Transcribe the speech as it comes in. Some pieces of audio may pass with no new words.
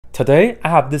Today, I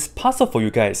have this puzzle for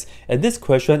you guys, and this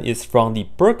question is from the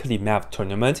Berkeley Math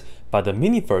Tournament, but the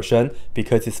mini version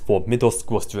because it's for middle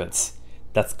school students.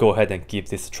 Let's go ahead and give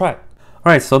this a try.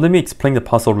 Alright, so let me explain the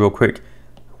puzzle real quick.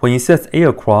 When it says A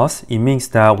across, it means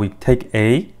that we take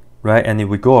A, right, and if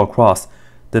we go across,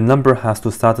 the number has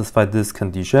to satisfy this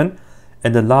condition.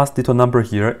 And the last little number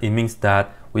here, it means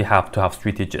that we have to have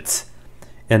 3 digits.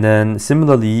 And then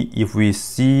similarly, if we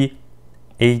see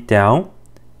A down,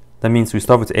 that means we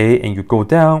start with A and you go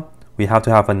down, we have to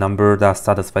have a number that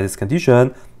satisfies this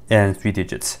condition and 3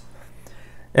 digits.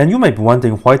 And you might be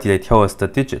wondering, why did they tell us the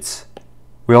digits?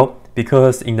 Well,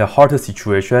 because in the harder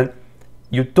situation,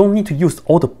 you don't need to use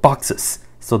all the boxes,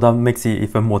 so that makes it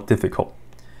even more difficult.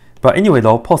 But anyway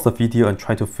though, pause the video and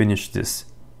try to finish this.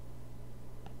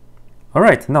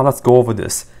 Alright, now let's go over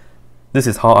this. This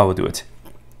is how I will do it.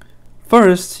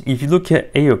 First, if you look at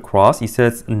A across, it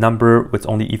says a number with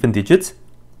only even digits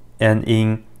and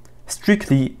in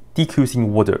strictly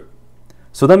decreasing order.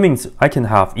 So that means I can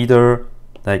have either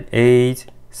like 8,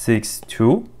 6,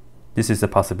 2, this is a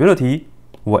possibility,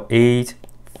 or 8,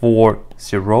 4,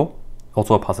 0,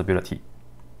 also a possibility.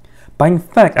 But in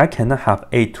fact, I cannot have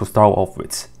 8 to start off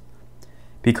with.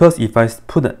 Because if I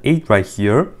put an 8 right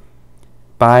here,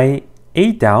 by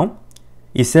A down,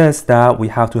 it says that we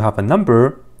have to have a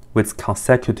number with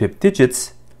consecutive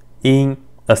digits in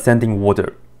ascending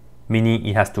order, meaning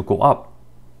it has to go up.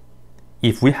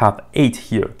 If we have 8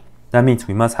 here, that means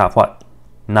we must have what?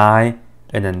 9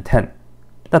 and then 10.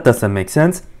 That doesn't make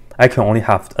sense. I can only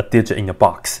have a digit in a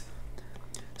box.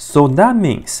 So that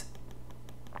means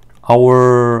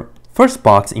our first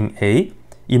box in A,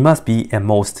 it must be at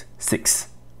most 6.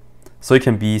 So it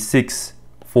can be 6,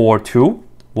 4, 2,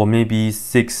 or maybe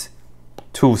 6,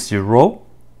 2, 0,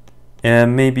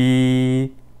 and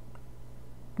maybe,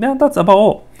 yeah, that's about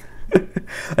all.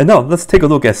 And now let's take a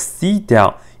look at C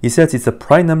down. It says it's a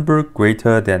prime number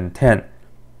greater than 10.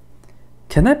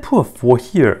 Can I put a 4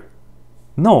 here?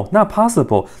 No, not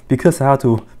possible, because I have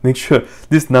to make sure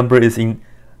this number is in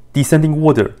descending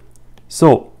order.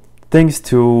 So thanks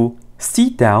to C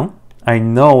down, I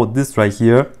know this right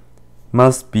here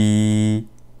must be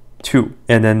 2,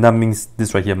 and then that means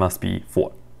this right here must be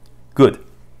 4. Good.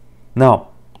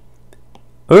 Now,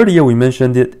 earlier we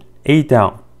mentioned it, A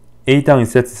down. A down, it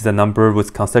says it's a number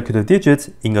with consecutive digits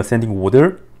in ascending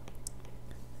order.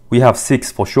 We have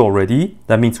 6 for sure already.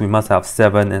 That means we must have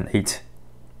 7 and 8.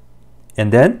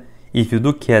 And then, if you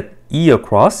look at E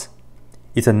across,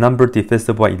 it's a number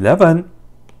divisible by 11.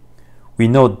 We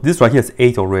know this right here is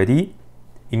 8 already.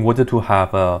 In order to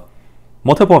have a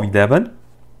multiple of 11,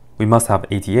 we must have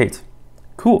 88.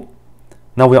 Cool.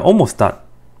 Now we are almost done.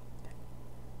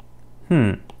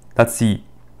 Let's see.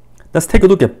 Let's take a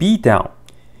look at B down.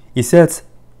 It says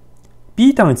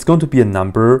B down is going to be a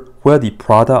number where the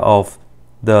product of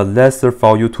the lesser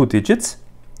value 2 digits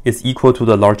is equal to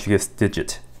the largest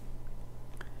digit.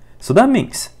 So that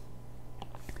means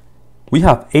we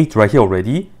have 8 right here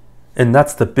already, and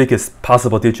that's the biggest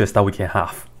possible digits that we can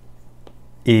have.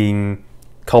 In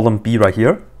column B right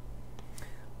here,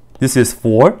 this is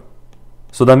 4,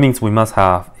 so that means we must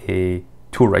have a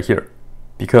 2 right here,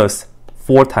 because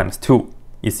 4 times 2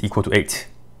 is equal to 8.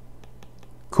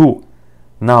 Cool.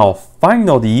 Now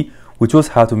finally, we just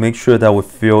have to make sure that we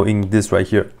fill in this right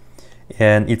here.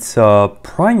 And it's a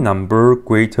prime number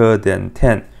greater than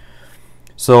 10.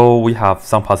 So we have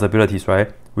some possibilities,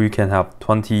 right? We can have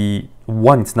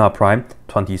 21 is not prime,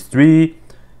 23,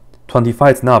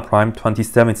 25 is not prime,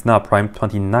 27 is not prime,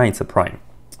 29 is a prime.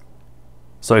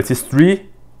 So is this 3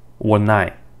 or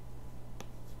 9?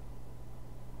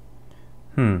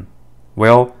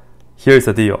 Well, here's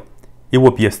the deal. It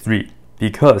will be a 3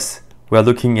 because we are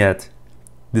looking at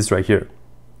this right here.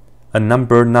 A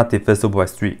number not divisible by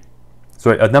 3.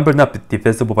 Sorry, a number not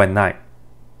divisible by 9.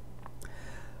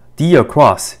 D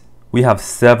across, we have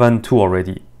 7, 2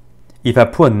 already. If I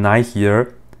put a 9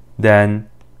 here, then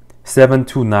 7,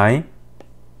 2, 9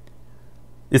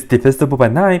 is divisible by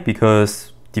 9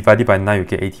 because divided by 9 you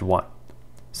get 81.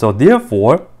 So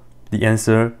therefore, the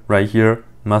answer right here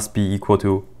must be equal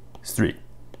to 3.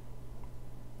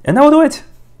 And that will do it.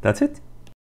 That's it.